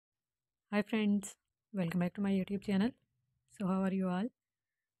Hi friends, welcome back to my YouTube channel. So how are you all?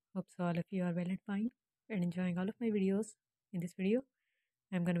 Hope so all of you are well and fine and enjoying all of my videos. In this video,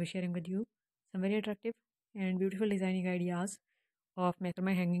 I'm going to be sharing with you some very attractive and beautiful designing ideas of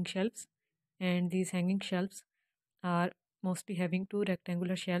macrame hanging shelves. And these hanging shelves are mostly having two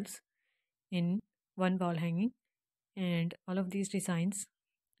rectangular shelves in one wall hanging. And all of these designs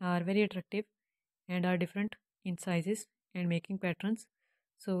are very attractive and are different in sizes and making patterns.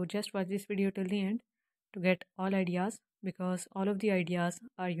 So just watch this video till the end to get all ideas, because all of the ideas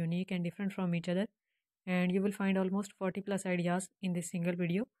are unique and different from each other, and you will find almost 40 plus ideas in this single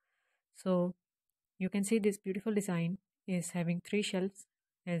video. So you can see this beautiful design is having three shelves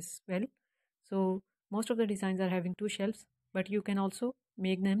as well. So most of the designs are having two shelves, but you can also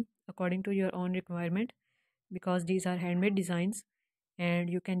make them according to your own requirement, because these are handmade designs and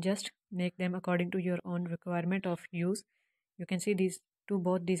you can just make them according to your own requirement of use. You can see these two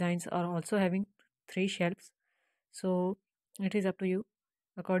both designs are also having three shelves. So it is up to you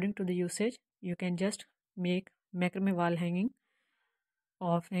according to the usage. You can just make macrame wall hanging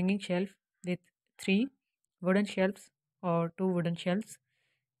of hanging shelf with three wooden shelves or two wooden shelves.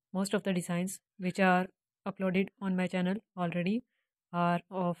 Most of the designs which are uploaded on my channel already are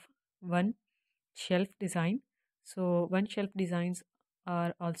of one shelf design. So one shelf designs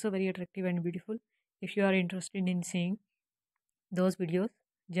are also very attractive and beautiful. If you are interested in seeing those videos,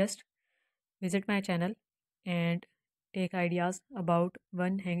 just visit my channel and take ideas about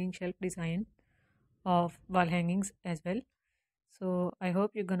one hanging shelf design of wall hangings as well. So I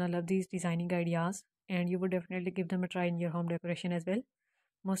hope you're gonna love these designing ideas and you would definitely give them a try in your home decoration as well.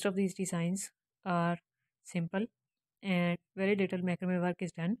 Most of these designs are simple and very little macrame work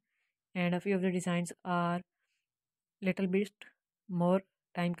is done, and a few of the designs are little bit more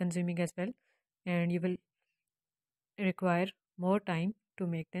time consuming as well, and you will require more time to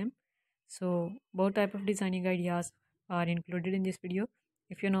make them. So both type of designing ideas are included in this video.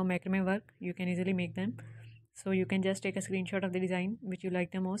 If you know macrame work, you can easily make them. So you can just take a screenshot of the design which you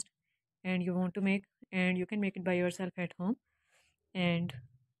like the most and you want to make, and you can make it by yourself at home and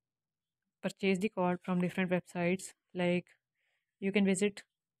purchase the cord from different websites. Like you can visit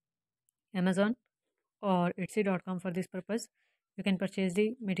Amazon or Etsy.com for this purpose. You can purchase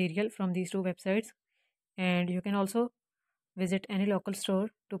the material from these two websites, and you can also visit any local store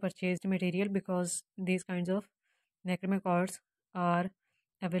to purchase the material, because these kinds of macrame cords are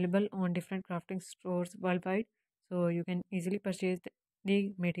available on different crafting stores worldwide. So you can easily purchase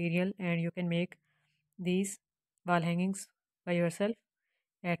the material and you can make these wall hangings by yourself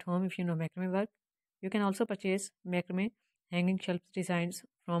at home if you know macrame work. You can also purchase macrame hanging shelves designs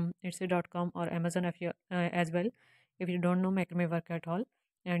from Etsy.com or Amazon if you, as well, if you don't know macrame work at all,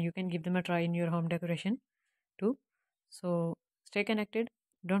 and you can give them a try in your home decoration too. So stay connected.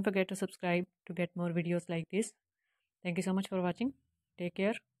 Don't forget to subscribe to get more videos like this. Thank you so much for watching. Take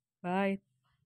care. Bye.